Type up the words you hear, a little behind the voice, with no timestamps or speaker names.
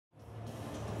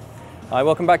Hi,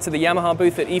 welcome back to the Yamaha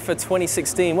booth at IFA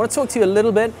 2016. I want to talk to you a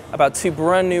little bit about two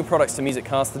brand new products to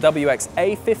MusicCast, the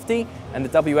WXA-50 and the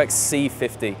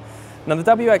WXC-50. Now the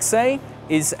WXA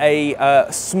is a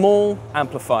small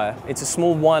amplifier. It's a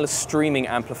small wireless streaming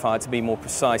amplifier, to be more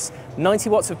precise. 90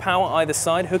 watts of power either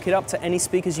side. Hook it up to any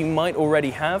speakers you might already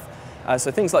have. So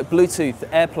things like Bluetooth,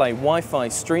 AirPlay, Wi-Fi,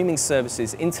 streaming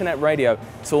services, internet radio,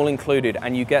 it's all included,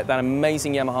 and you get that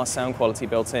amazing Yamaha sound quality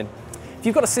built in. If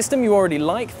you've got a system you already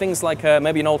like, things like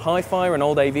maybe an old HiFi or an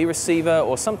old AV receiver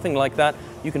or something like that,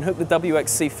 you can hook the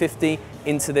WXC-50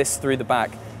 into this through the back.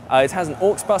 It has an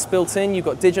aux bus built in, you've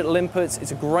got digital inputs.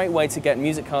 It's a great way to get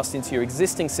MusicCast into your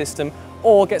existing system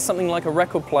or get something like a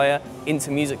record player into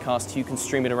MusicCast so you can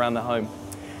stream it around the home.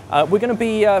 We're going to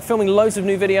be filming loads of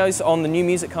new videos on the new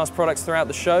MusicCast products throughout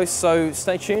the show, so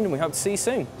stay tuned and we hope to see you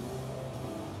soon.